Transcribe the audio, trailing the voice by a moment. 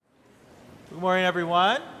Good morning,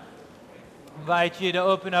 everyone. I invite you to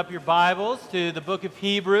open up your Bibles to the book of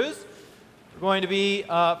Hebrews. We're going to be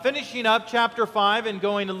finishing up chapter 5 and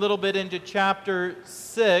going a little bit into chapter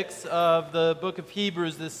 6 of the book of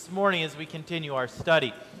Hebrews this morning as we continue our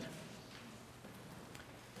study.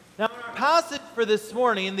 Now, our passage for this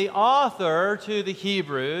morning, the author to the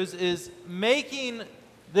Hebrews is making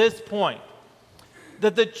this point,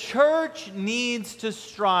 that the church needs to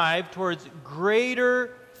strive towards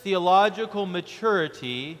greater theological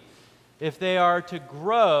maturity if they are to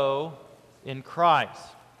grow in Christ.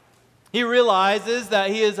 He realizes that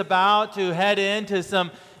he is about to head into some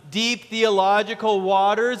deep theological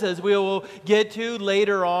waters, as we will get to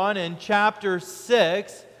later on in chapter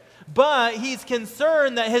 6, but he's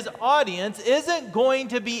concerned that his audience isn't going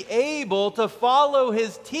to be able to follow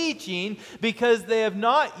his teaching because they have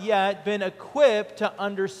not yet been equipped to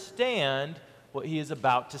understand what he is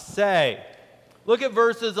about to say. Look at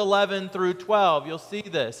verses 11 through 12. You'll see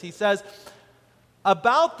this. He says,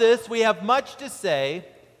 "About this we have much to say,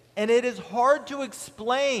 and it is hard to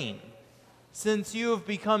explain, since you have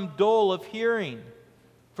become dull of hearing.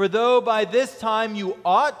 For though by this time you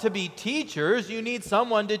ought to be teachers, you need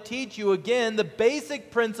someone to teach you again the basic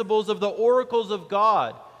principles of the oracles of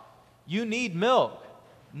God. You need milk,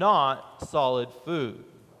 not solid food."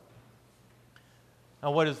 Now,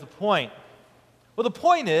 what is the point? Well, the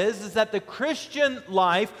point is that the Christian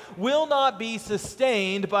life will not be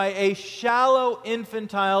sustained by a shallow,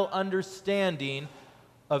 infantile understanding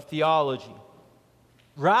of theology.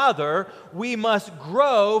 Rather, we must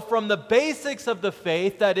grow from the basics of the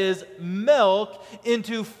faith, that is, milk,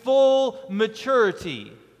 into full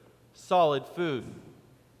maturity, solid food.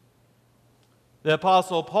 The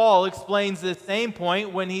Apostle Paul explains this same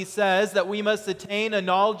point when he says that we must attain a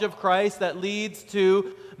knowledge of Christ that leads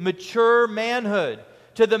to mature manhood,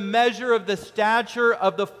 to the measure of the stature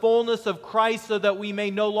of the fullness of Christ, so that we may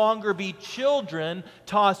no longer be children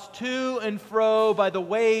tossed to and fro by the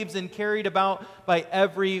waves and carried about by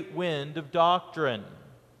every wind of doctrine.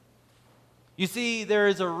 You see, there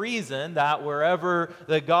is a reason that wherever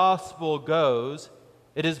the gospel goes,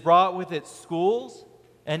 it is brought with its schools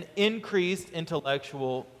and increased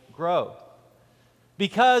intellectual growth.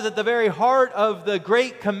 Because at the very heart of the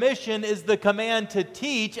Great Commission is the command to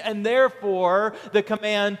teach, and therefore the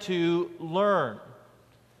command to learn.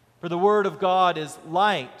 For the Word of God is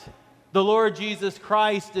light. The Lord Jesus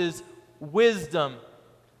Christ is wisdom.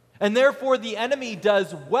 And therefore the enemy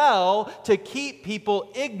does well to keep people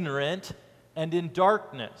ignorant and in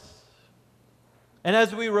darkness. And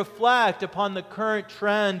as we reflect upon the current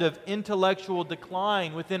trend of intellectual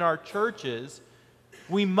decline within our churches,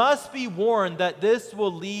 we must be warned that this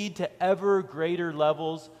will lead to ever greater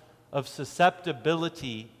levels of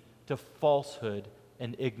susceptibility to falsehood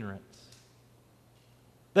and ignorance.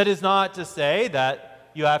 That is not to say that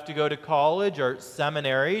you have to go to college or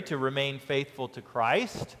seminary to remain faithful to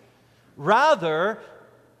Christ. Rather,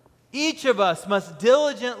 each of us must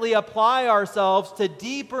diligently apply ourselves to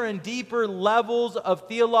deeper and deeper levels of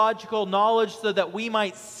theological knowledge so that we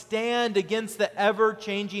might stand against the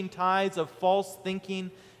ever-changing tides of false thinking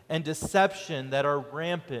and deception that are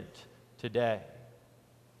rampant today.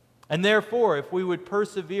 And therefore, if we would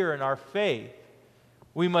persevere in our faith,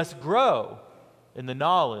 we must grow in the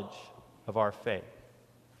knowledge of our faith.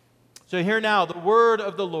 So hear now the word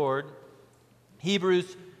of the Lord,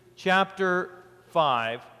 Hebrews chapter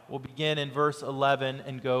 5. We'll begin in verse 11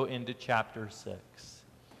 and go into chapter 6.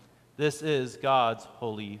 This is God's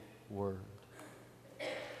holy word.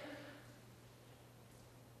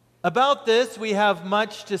 "About this we have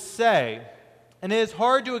much to say, and it is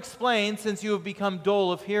hard to explain since you have become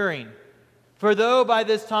dull of hearing. For though by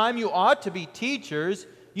this time you ought to be teachers,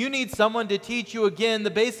 you need someone to teach you again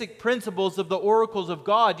the basic principles of the oracles of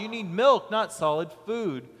God. You need milk, not solid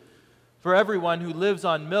food. For everyone who lives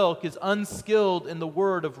on milk is unskilled in the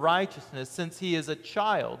word of righteousness, since he is a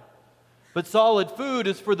child. But solid food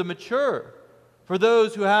is for the mature, for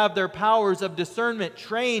those who have their powers of discernment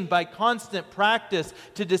trained by constant practice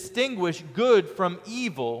to distinguish good from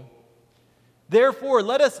evil. Therefore,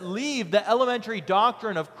 let us leave the elementary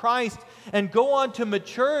doctrine of Christ and go on to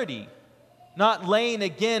maturity, not laying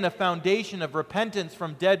again a foundation of repentance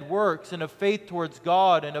from dead works and of faith towards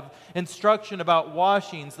God and of instruction about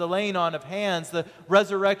washings, the laying on of hands, the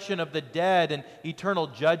resurrection of the dead, and eternal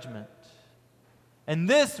judgment. And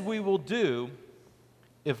this we will do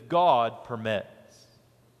if God permits."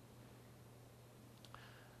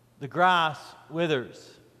 The grass withers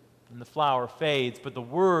and the flower fades, but the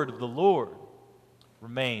word of the Lord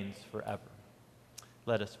remains forever.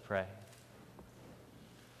 Let us pray.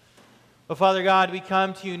 Oh, Father God, we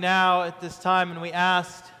come to you now at this time and we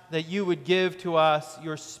ask that you would give to us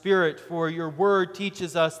your Spirit, for your word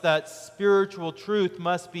teaches us that spiritual truth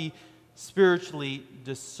must be spiritually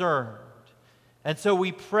discerned. And so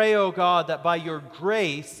we pray, O God, that by your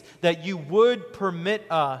grace, that you would permit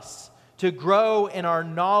us to grow in our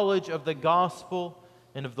knowledge of the gospel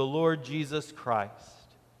and of the Lord Jesus Christ.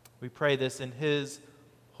 We pray this in his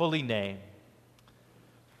holy name.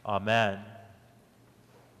 Amen.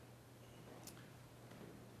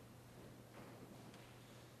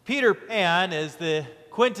 Peter Pan is the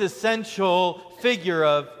quintessential figure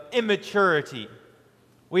of immaturity.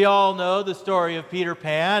 We all know the story of Peter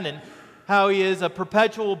Pan and how he is a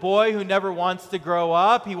perpetual boy who never wants to grow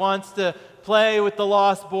up. He wants to play with the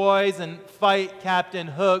Lost Boys and fight Captain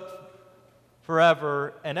Hook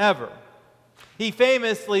forever and ever. He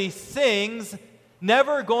famously sings,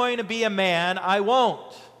 "Never going to be a man, I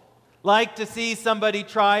won't. Like to see somebody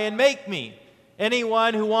try and make me.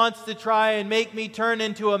 Anyone who wants to try and make me turn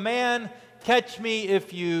into a man, catch me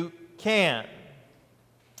if you can."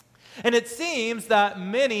 And it seems that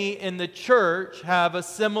many in the church have a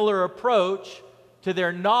similar approach to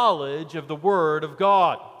their knowledge of the Word of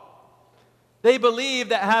God. They believe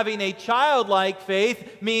that having a childlike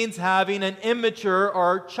faith means having an immature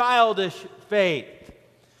or childish faith.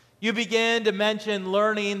 You begin to mention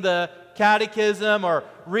learning the Catechism or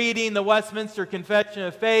reading the Westminster Confession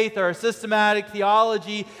of Faith or systematic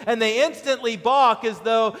theology, and they instantly balk as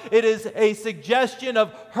though it is a suggestion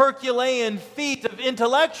of Herculean feat of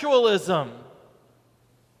intellectualism.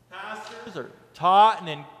 Pastors are taught and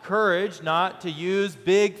encouraged not to use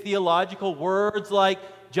big theological words like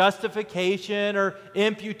justification or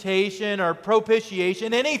imputation or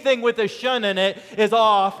propitiation. Anything with a shun in it is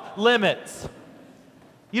off limits.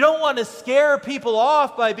 You don't want to scare people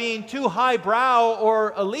off by being too highbrow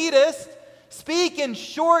or elitist. Speak in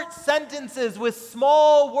short sentences with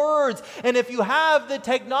small words. And if you have the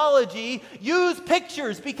technology, use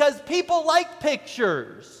pictures because people like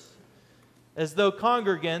pictures. As though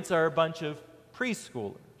congregants are a bunch of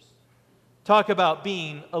preschoolers. Talk about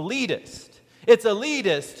being elitist. It's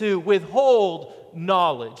elitist to withhold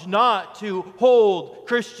knowledge, not to hold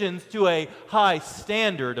Christians to a high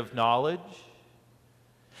standard of knowledge.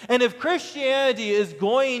 And if Christianity is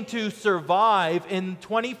going to survive in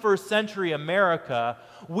 21st century America,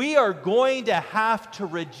 we are going to have to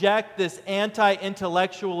reject this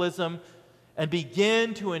anti-intellectualism and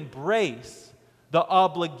begin to embrace the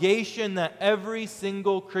obligation that every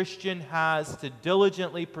single Christian has to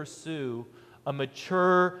diligently pursue a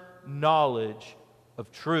mature knowledge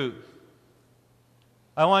of truth.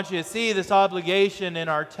 I want you to see this obligation in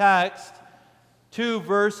our text. Two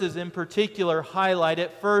verses in particular highlight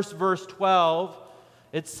it. First, verse 12,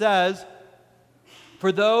 it says,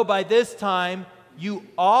 "For though by this time you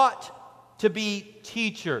ought to be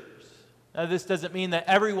teachers." Now, this doesn't mean that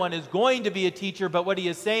everyone is going to be a teacher, but what he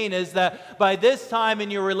is saying is that by this time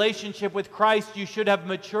in your relationship with Christ, you should have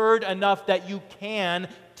matured enough that you can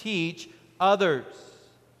teach others.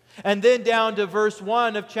 And then down to verse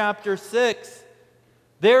 1 of chapter 6,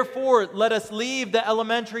 "Therefore, let us leave the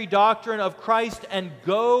elementary doctrine of Christ and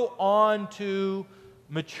go on to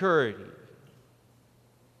maturity."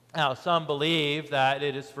 Now, some believe that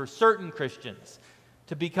it is for certain Christians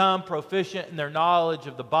to become proficient in their knowledge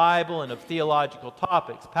of the Bible and of theological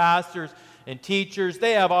topics. Pastors and teachers,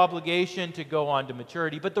 they have obligation to go on to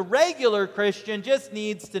maturity. But the regular Christian just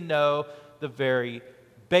needs to know the very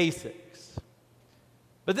basics.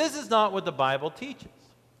 But this is not what the Bible teaches.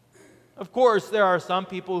 Of course, there are some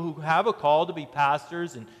people who have a call to be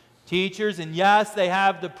pastors and teachers, and yes, they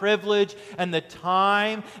have the privilege and the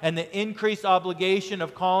time and the increased obligation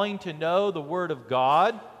of calling to know the Word of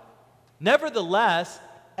God. Nevertheless,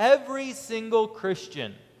 every single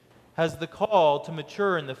Christian has the call to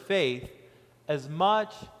mature in the faith as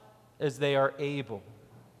much as they are able.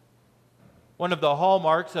 One of the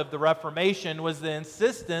hallmarks of the Reformation was the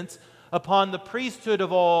insistence upon the priesthood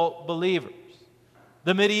of all believers.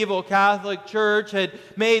 The medieval Catholic Church had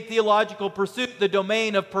made theological pursuit the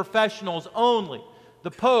domain of professionals only. The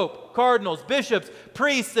Pope, cardinals, bishops,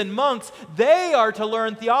 priests, and monks, they are to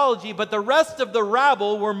learn theology, but the rest of the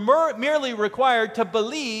rabble were merely required to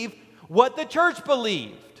believe what the church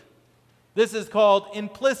believed. This is called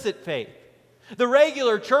implicit faith. The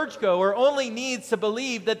regular churchgoer only needs to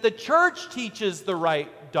believe that the church teaches the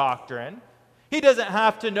right doctrine. He doesn't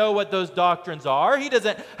have to know what those doctrines are. He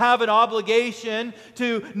doesn't have an obligation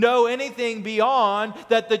to know anything beyond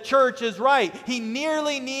that the church is right. He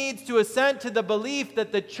merely needs to assent to the belief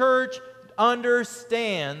that the church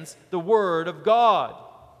understands the Word of God.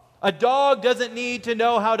 A dog doesn't need to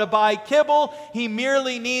know how to buy kibble. He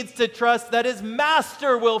merely needs to trust that his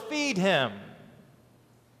master will feed him.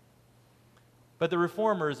 But the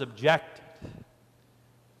Reformers objected,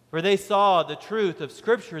 for they saw the truth of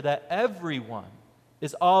Scripture that everyone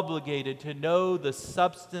is obligated to know the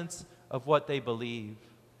substance of what they believe.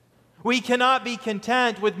 We cannot be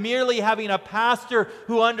content with merely having a pastor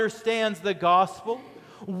who understands the gospel.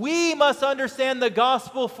 We must understand the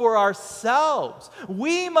gospel for ourselves.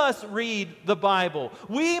 We must read the Bible.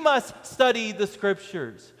 We must study the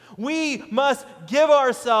Scriptures. We must give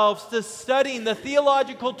ourselves to studying the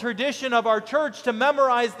theological tradition of our church, to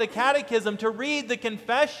memorize the catechism, to read the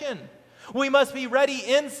confession. We must be ready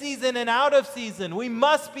in season and out of season. We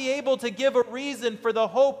must be able to give a reason for the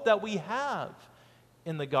hope that we have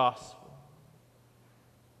in the gospel.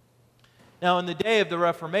 Now, in the day of the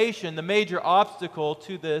Reformation, the major obstacle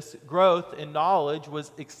to this growth in knowledge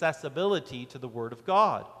was accessibility to the Word of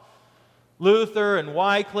God. Luther and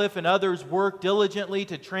Wycliffe and others worked diligently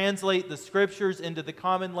to translate the Scriptures into the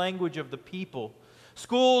common language of the people.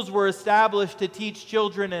 Schools were established to teach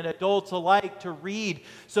children and adults alike to read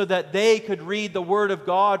so that they could read the Word of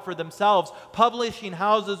God for themselves. Publishing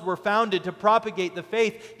houses were founded to propagate the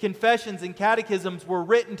faith. Confessions and catechisms were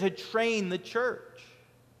written to train the church.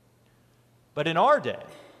 But in our day,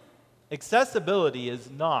 accessibility is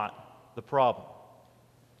not the problem.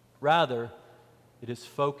 Rather, it is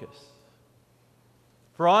focus.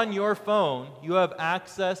 For on your phone, you have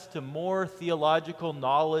access to more theological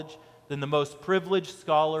knowledge than the most privileged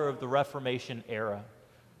scholar of the Reformation era,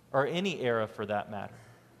 or any era for that matter.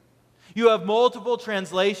 You have multiple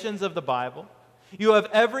translations of the Bible. You have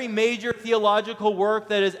every major theological work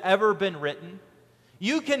that has ever been written.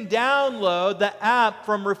 You can download the app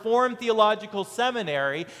from Reformed Theological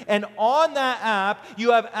Seminary, and on that app,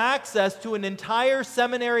 you have access to an entire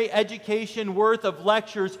seminary education worth of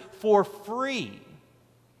lectures for free.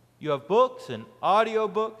 You have books and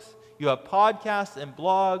audiobooks, you have podcasts and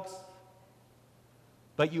blogs,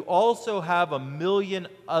 but you also have a million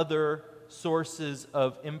other sources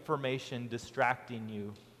of information distracting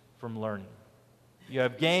you from learning. You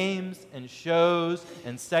have games and shows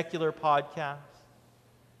and secular podcasts.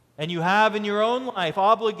 And you have in your own life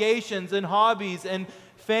obligations and hobbies and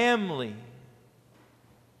family.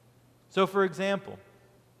 So, for example,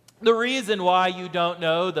 the reason why you don't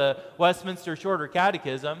know the Westminster Shorter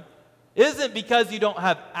Catechism isn't because you don't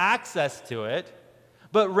have access to it,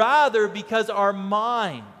 but rather because our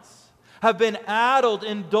minds have been addled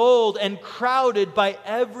and dulled and crowded by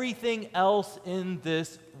everything else in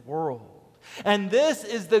this world. And this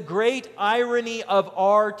is the great irony of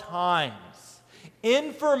our times.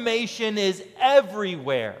 Information is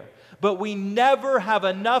everywhere, but we never have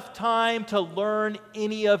enough time to learn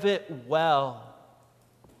any of it well.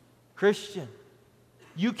 Christian,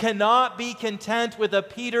 you cannot be content with a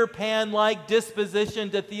Peter Pan-like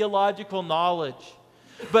disposition to theological knowledge,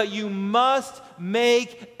 but you must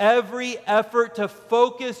make every effort to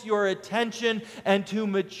focus your attention and to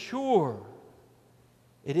mature.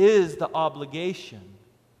 It is the obligation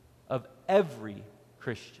of every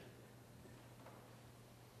Christian.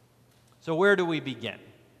 So where do we begin?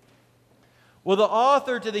 Well, the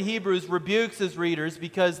author to the Hebrews rebukes his readers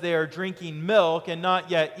because they are drinking milk and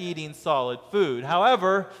not yet eating solid food.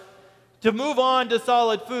 However, to move on to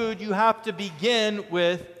solid food, you have to begin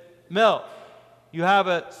with milk. You have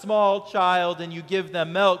a small child and you give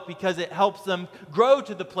them milk because it helps them grow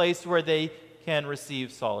to the place where they can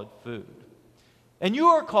receive solid food. And you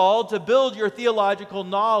are called to build your theological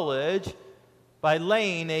knowledge by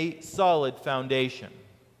laying a solid foundation.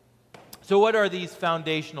 So what are these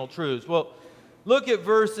foundational truths? Well, look at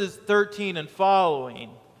verses 13 and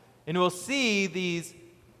following, and we'll see these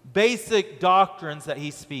basic doctrines that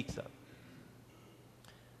he speaks of.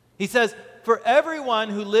 He says, "For everyone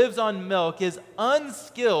who lives on milk is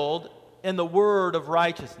unskilled in the word of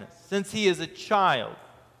righteousness, since he is a child.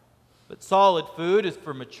 But solid food is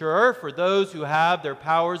for mature, for those who have their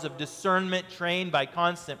powers of discernment trained by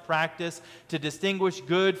constant practice to distinguish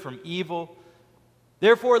good from evil.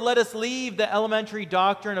 Therefore, let us leave the elementary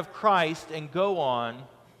doctrine of Christ and go on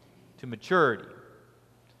to maturity."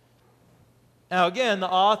 Now again, the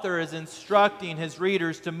author is instructing his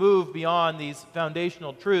readers to move beyond these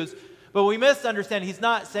foundational truths, but we must understand he's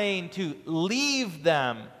not saying to leave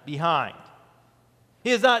them behind. He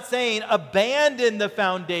is not saying abandon the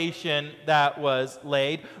foundation that was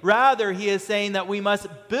laid. Rather, he is saying that we must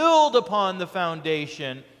build upon the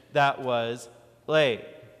foundation that was laid.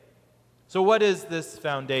 So what is this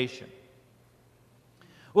foundation?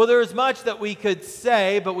 Well, there is much that we could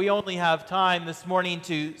say, but we only have time this morning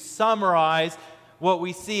to summarize what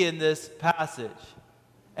we see in this passage.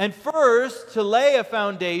 And first, to lay a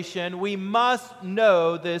foundation, we must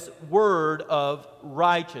know this word of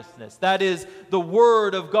righteousness. That is, the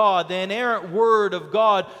Word of God, the inerrant Word of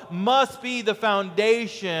God, must be the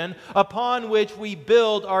foundation upon which we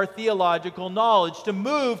build our theological knowledge. To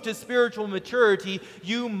move to spiritual maturity,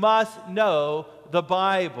 you must know the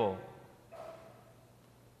Bible.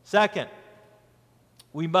 Second,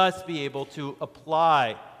 we must be able to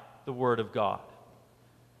apply the Word of God.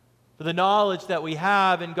 For the knowledge that we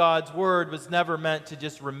have in God's Word was never meant to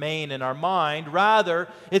just remain in our mind. Rather,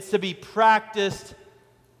 it's to be practiced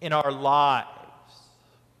in our lives.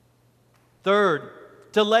 Third,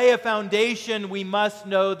 to lay a foundation, we must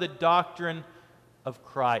know the doctrine of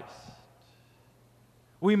Christ.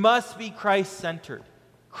 We must be Christ-centered,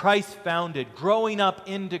 Christ-founded, growing up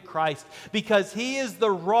into Christ, because He is the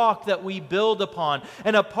rock that we build upon.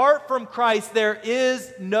 And apart from Christ, there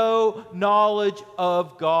is no knowledge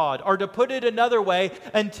of God. Or to put it another way,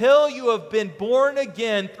 until you have been born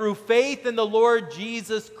again through faith in the Lord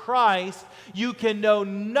Jesus Christ, you can know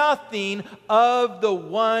nothing of the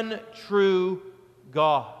one true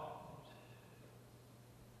God.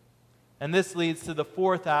 And this leads to the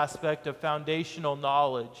fourth aspect of foundational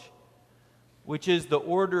knowledge, which is the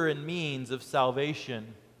order and means of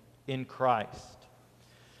salvation in Christ.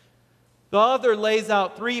 The author lays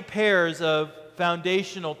out three pairs of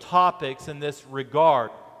foundational topics in this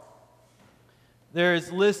regard. There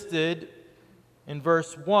is listed in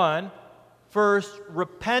verse 1, first,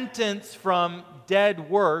 repentance from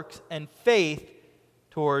dead works and faith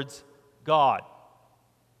towards God.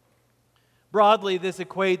 Broadly, this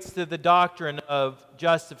equates to the doctrine of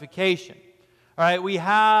justification. All right, we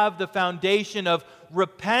have the foundation of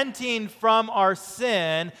repenting from our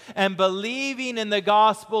sin and believing in the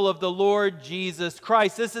gospel of the Lord Jesus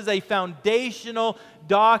Christ. This is a foundational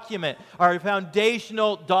document, or a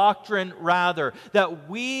foundational doctrine, rather, that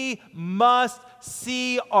we must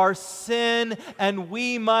see our sin and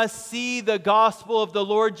we must see the gospel of the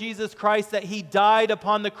Lord Jesus Christ, that He died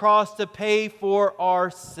upon the cross to pay for our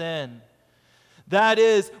sin. That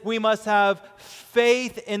is, we must have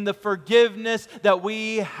faith in the forgiveness that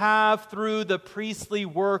we have through the priestly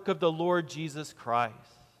work of the Lord Jesus Christ.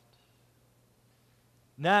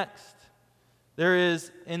 Next, there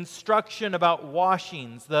is instruction about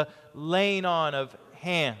washings, the laying on of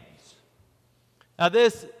hands. Now,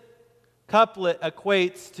 this couplet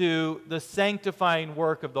equates to the sanctifying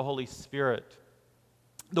work of the Holy Spirit.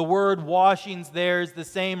 The word washings there is the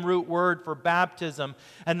same root word for baptism,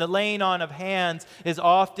 and the laying on of hands is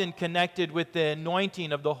often connected with the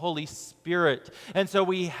anointing of the Holy Spirit. And so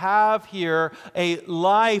we have here a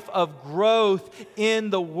life of growth in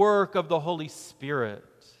the work of the Holy Spirit.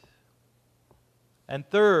 And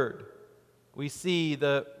third, we see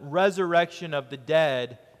the resurrection of the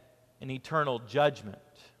dead and eternal judgment.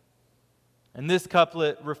 And this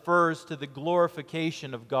couplet refers to the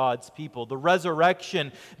glorification of God's people, the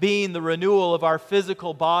resurrection being the renewal of our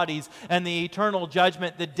physical bodies, and the eternal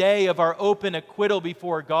judgment, the day of our open acquittal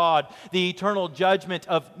before God, the eternal judgment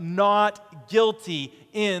of not guilty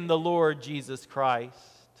in the Lord Jesus Christ.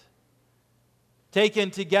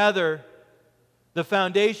 Taken together, the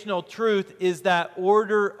foundational truth is that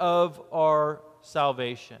order of our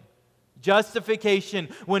salvation. Justification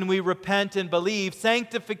when we repent and believe.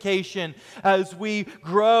 Sanctification as we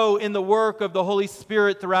grow in the work of the Holy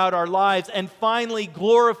Spirit throughout our lives. And finally,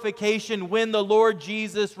 glorification when the Lord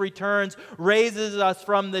Jesus returns, raises us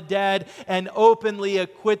from the dead, and openly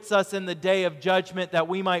acquits us in the day of judgment, that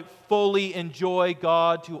we might fully enjoy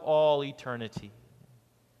God to all eternity.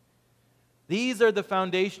 These are the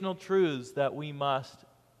foundational truths that we must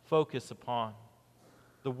focus upon.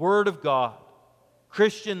 The Word of God,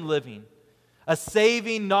 Christian living, a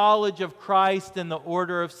saving knowledge of Christ and the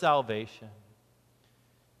order of salvation.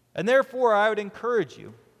 And therefore, I would encourage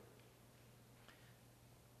you,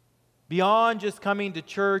 beyond just coming to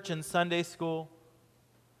church and Sunday school,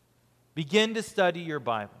 begin to study your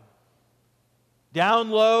Bible.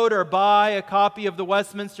 Download or buy a copy of the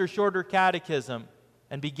Westminster Shorter Catechism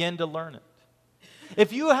and begin to learn it.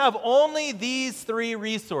 If you have only these three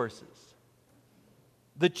resources,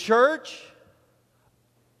 the church,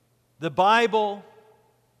 the Bible,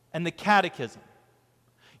 and the catechism,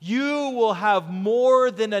 you will have more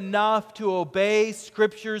than enough to obey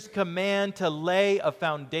Scripture's command to lay a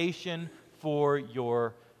foundation for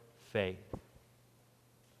your faith.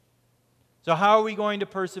 So how are we going to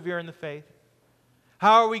persevere in the faith?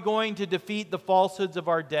 How are we going to defeat the falsehoods of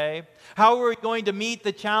our day? How are we going to meet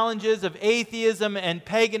the challenges of atheism and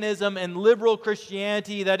paganism and liberal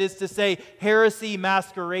Christianity, that is to say, heresy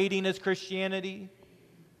masquerading as Christianity?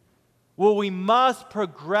 Well, we must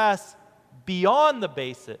progress beyond the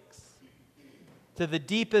basics to the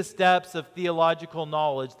deepest depths of theological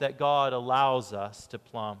knowledge that God allows us to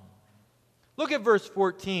plumb. Look at verse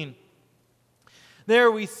 14.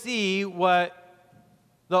 There we see what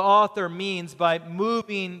the author means by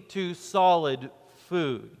moving to solid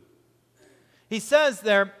food. He says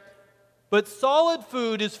there, "But solid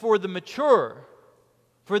food is for the mature,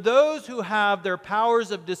 for those who have their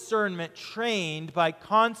powers of discernment trained by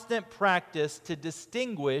constant practice to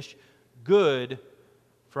distinguish good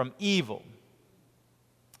from evil."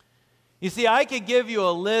 You see, I could give you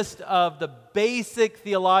a list of the basic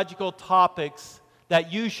theological topics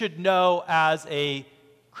that you should know as a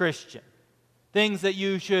Christian. Things that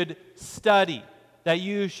you should study, that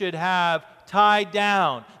you should have tied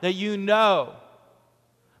down, that you know.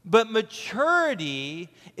 But maturity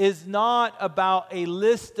is not about a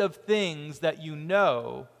list of things that you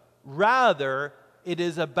know. Rather, it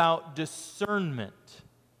is about discernment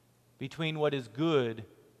between what is good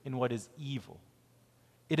and what is evil.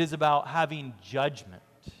 It is about having judgment.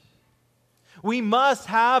 We must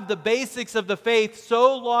have the basics of the faith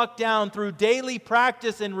so locked down through daily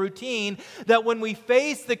practice and routine that when we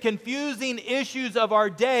face the confusing issues of our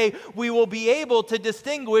day, we will be able to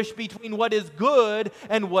distinguish between what is good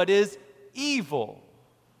and what is evil.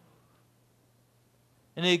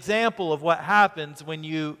 An example of what happens when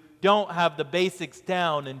you don't have the basics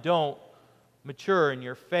down and don't mature in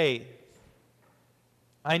your faith.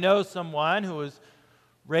 I know someone who was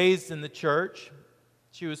raised in the church.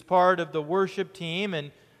 She was part of the worship team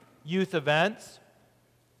and youth events.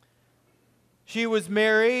 She was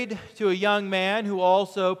married to a young man who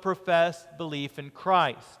also professed belief in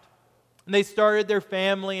Christ. And they started their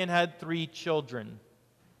family and had 3 children.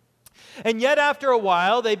 And yet after a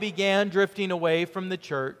while, they began drifting away from the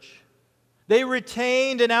church. They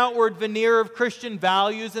retained an outward veneer of Christian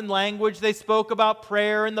values and language. They spoke about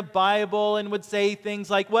prayer and the Bible and would say things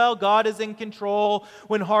like, well, God is in control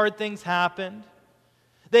when hard things happened.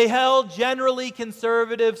 They held generally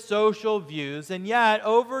conservative social views, and yet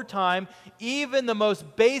over time, even the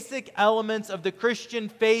most basic elements of the Christian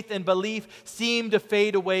faith and belief seemed to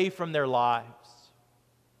fade away from their lives.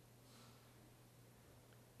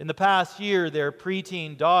 In the past year, their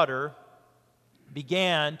preteen daughter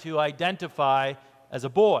began to identify as a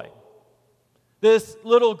boy. This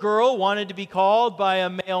little girl wanted to be called by a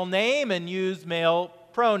male name and use male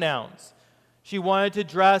pronouns. She wanted to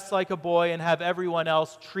dress like a boy and have everyone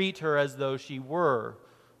else treat her as though she were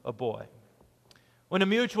a boy. When a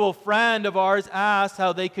mutual friend of ours asked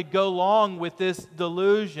how they could go along with this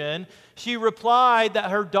delusion, she replied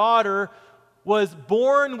that her daughter was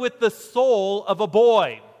born with the soul of a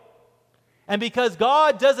boy. And because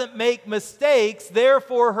God doesn't make mistakes,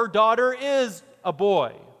 therefore her daughter is a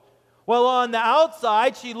boy. Well, on the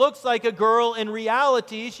outside, she looks like a girl. In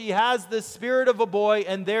reality, she has the spirit of a boy,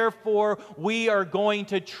 and therefore we are going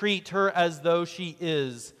to treat her as though she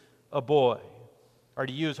is a boy. Or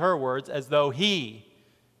to use her words, as though he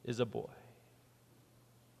is a boy.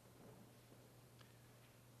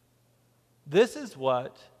 This is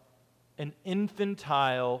what an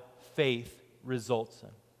infantile faith results in.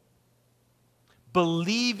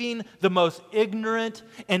 Believing the most ignorant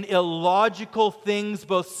and illogical things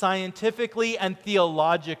both scientifically and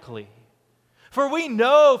theologically. For we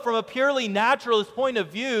know from a purely naturalist point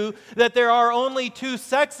of view that there are only 2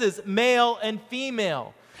 sexes, male and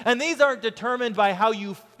female. And these aren't determined by how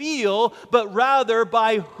you feel, but rather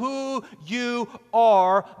by who you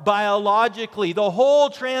are biologically. The whole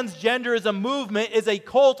transgenderism movement is a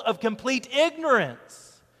cult of complete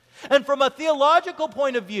ignorance. And from a theological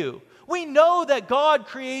point of view, we know that God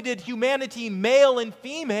created humanity male and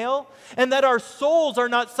female, and that our souls are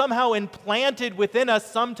not somehow implanted within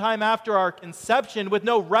us sometime after our conception with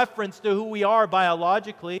no reference to who we are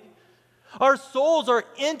biologically. Our souls are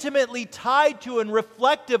intimately tied to and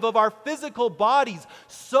reflective of our physical bodies,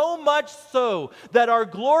 so much so that our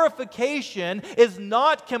glorification is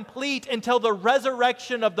not complete until the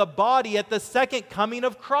resurrection of the body at the second coming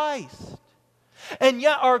of Christ. And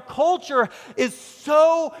yet our culture is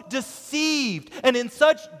so deceived and in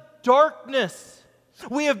such darkness.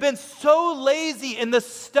 We have been so lazy in the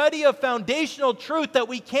study of foundational truth that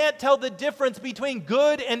we can't tell the difference between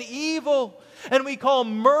good and evil. And we call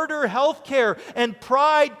murder healthcare and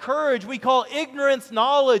pride courage. We call ignorance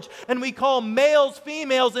knowledge. And we call males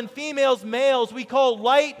females and females males. We call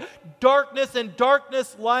light darkness and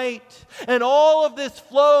darkness light. And all of this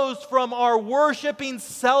flows from our worshiping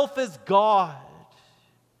self as God.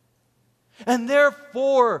 And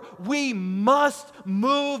therefore, we must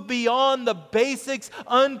move beyond the basics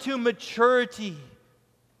unto maturity.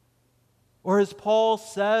 Or as Paul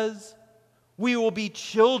says, We will be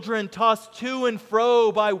children tossed to and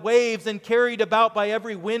fro by waves and carried about by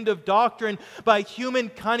every wind of doctrine, by human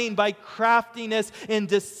cunning, by craftiness in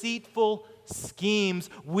deceitful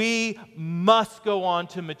schemes. We must go on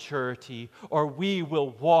to maturity, or we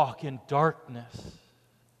will walk in darkness.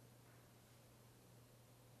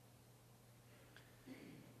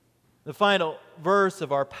 The final verse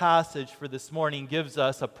of our passage for this morning gives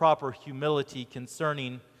us a proper humility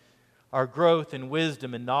concerning our growth in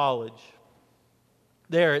wisdom and knowledge.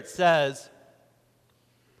 There it says,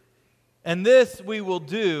 "And this we will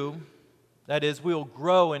do," that is, we will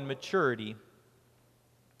grow in maturity,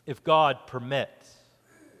 "if God permits."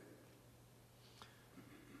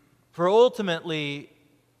 For ultimately,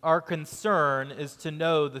 our concern is to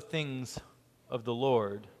know the things of the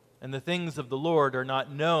Lord. And the things of the Lord are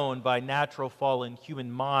not known by natural fallen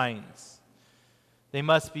human minds. They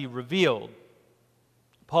must be revealed.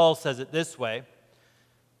 Paul says it this way: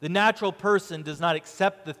 "The natural person does not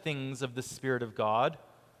accept the things of the Spirit of God,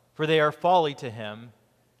 for they are folly to him,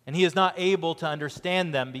 and he is not able to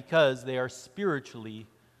understand them because they are spiritually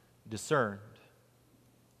discerned."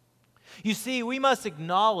 You see, we must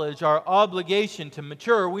acknowledge our obligation to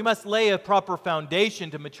mature. We must lay a proper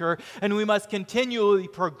foundation to mature, and we must continually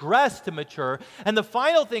progress to mature. And the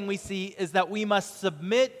final thing we see is that we must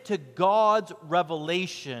submit to God's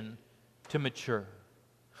revelation to mature.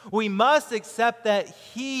 We must accept that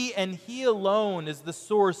He and He alone is the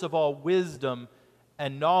source of all wisdom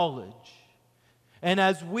and knowledge. And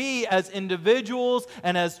as we, as individuals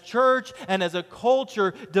and as church and as a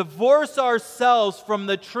culture, divorce ourselves from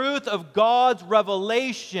the truth of God's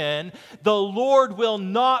revelation, the Lord will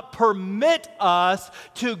not permit us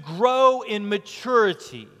to grow in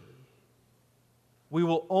maturity. We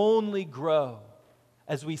will only grow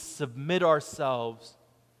as we submit ourselves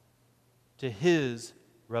to His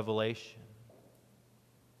revelation.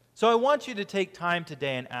 So I want you to take time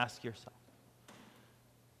today and ask yourself,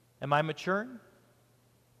 am I maturing?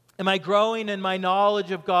 Am I growing in my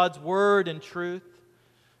knowledge of God's Word and truth?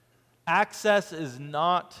 Access is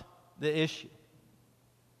not the issue.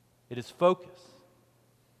 It is focus.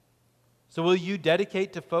 So will you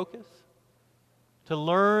dedicate to focus? To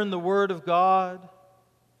learn the Word of God?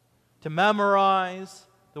 To memorize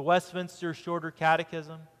the Westminster Shorter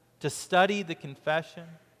Catechism? To study the Confession?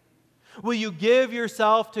 Will you give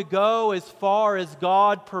yourself to go as far as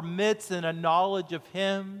God permits in a knowledge of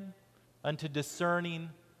Him unto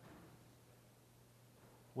discerning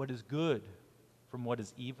what is good from what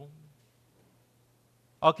is evil?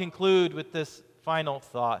 I'll conclude with this final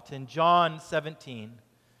thought. In John 17,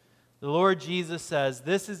 the Lord Jesus says,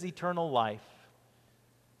 "This is eternal life,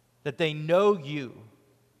 that they know you,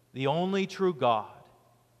 the only true God,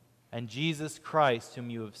 and Jesus Christ whom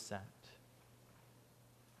you have sent."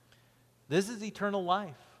 This is eternal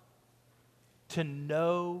life, to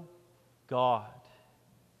know God.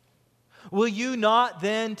 Will you not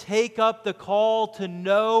then take up the call to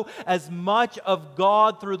know as much of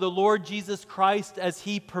God through the Lord Jesus Christ as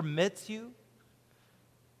He permits you?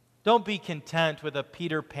 Don't be content with a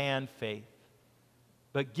Peter Pan faith,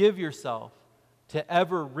 but give yourself to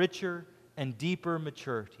ever richer and deeper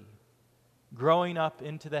maturity, growing up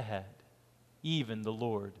into the head, even the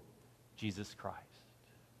Lord Jesus Christ.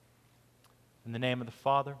 In the name of the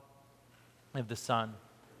Father, and of the Son,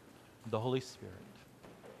 and of the Holy Spirit.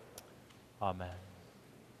 Amen.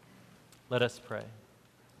 Let us pray.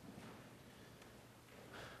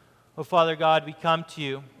 Oh, Father God, we come to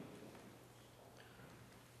you,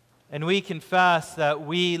 and we confess that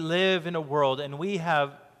we live in a world, and we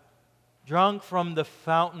have drunk from the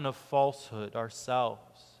fountain of falsehood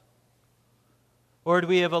ourselves. Lord,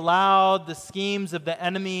 we have allowed the schemes of the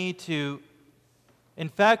enemy to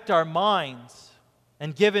infect our minds,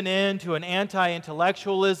 and given in to an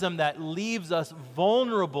anti-intellectualism that leaves us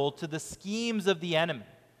vulnerable to the schemes of the enemy.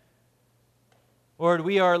 Lord,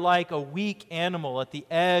 we are like a weak animal at the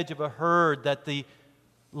edge of a herd that the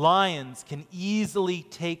lions can easily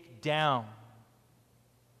take down.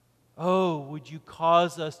 Oh, would you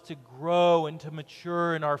cause us to grow and to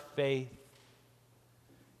mature in our faith,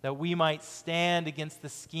 that we might stand against the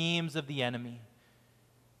schemes of the enemy,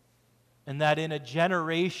 and that in a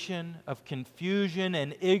generation of confusion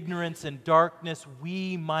and ignorance and darkness,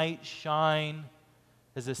 we might shine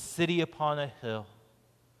as a city upon a hill,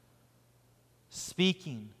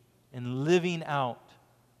 speaking and living out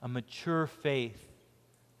a mature faith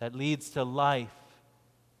that leads to life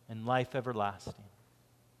and life everlasting.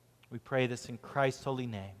 We pray this in Christ's holy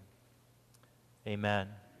name. Amen.